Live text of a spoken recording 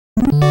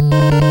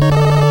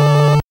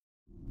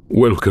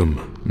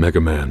Welcome,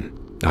 Mega Man.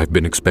 I've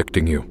been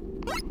expecting you.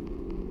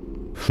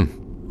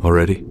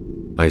 Already?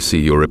 I see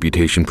your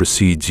reputation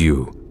precedes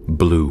you,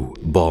 Blue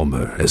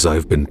Bomber, as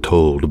I've been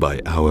told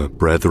by our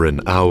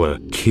brethren, our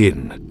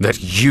kin,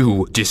 that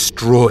you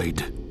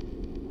destroyed.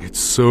 It's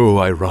so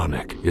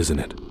ironic, isn't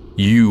it?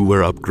 You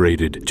were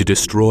upgraded to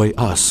destroy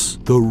us,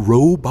 the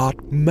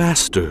Robot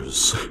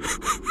Masters.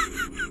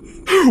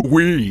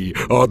 We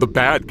are the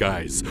bad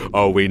guys,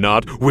 are we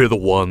not? We're the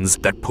ones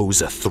that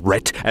pose a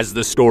threat, as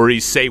the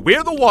stories say.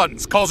 We're the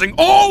ones causing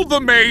all the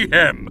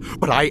mayhem.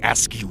 But I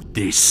ask you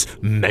this,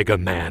 Mega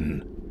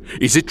Man.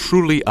 Is it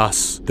truly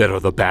us that are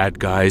the bad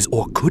guys,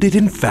 or could it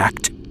in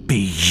fact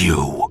be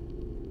you?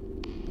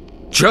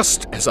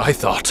 Just as I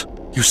thought.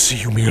 You see,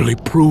 you merely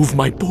prove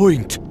my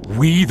point.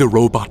 We, the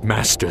Robot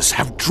Masters,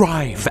 have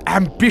drive,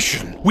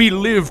 ambition. We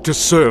live to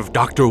serve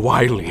Dr.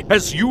 Wily,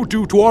 as you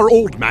do to our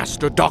old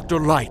master, Dr.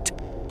 Light.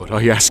 But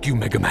I ask you,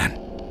 Mega Man,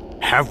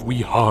 have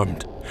we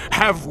harmed?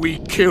 Have we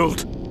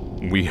killed?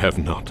 We have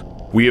not.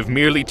 We have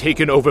merely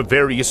taken over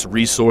various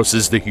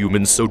resources the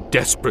humans so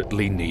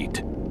desperately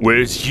need.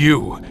 Whereas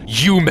you,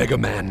 Mega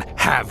Man,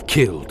 have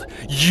killed.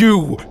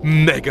 You,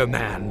 Mega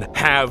Man,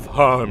 have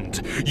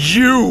harmed.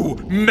 You,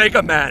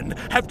 Mega Man,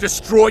 have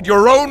destroyed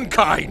your own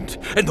kind.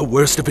 And the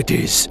worst of it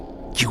is,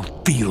 you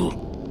feel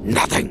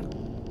nothing.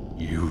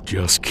 You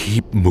just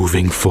keep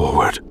moving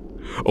forward,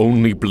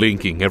 only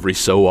blinking every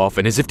so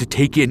often as if to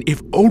take in,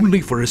 if only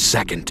for a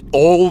second,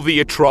 all the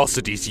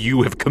atrocities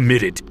you have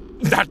committed.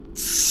 That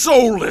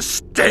soulless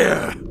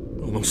stare!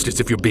 Almost as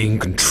if you're being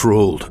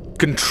controlled.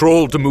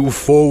 Controlled to move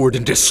forward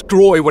and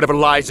destroy whatever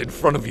lies in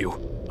front of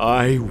you.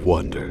 I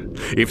wonder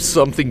if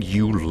something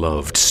you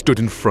loved stood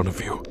in front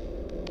of you.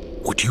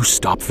 Would you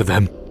stop for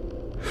them?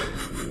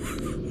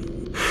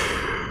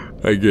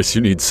 I guess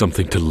you need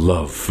something to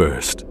love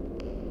first.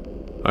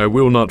 I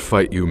will not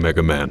fight you,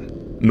 Mega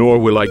Man, nor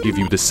will I give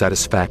you the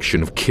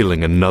satisfaction of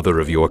killing another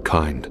of your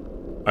kind.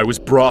 I was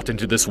brought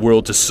into this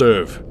world to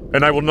serve,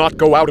 and I will not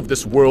go out of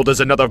this world as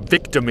another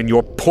victim in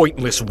your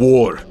pointless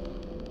war.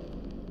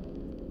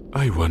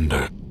 I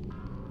wonder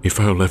if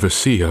I'll ever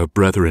see our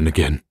brethren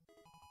again.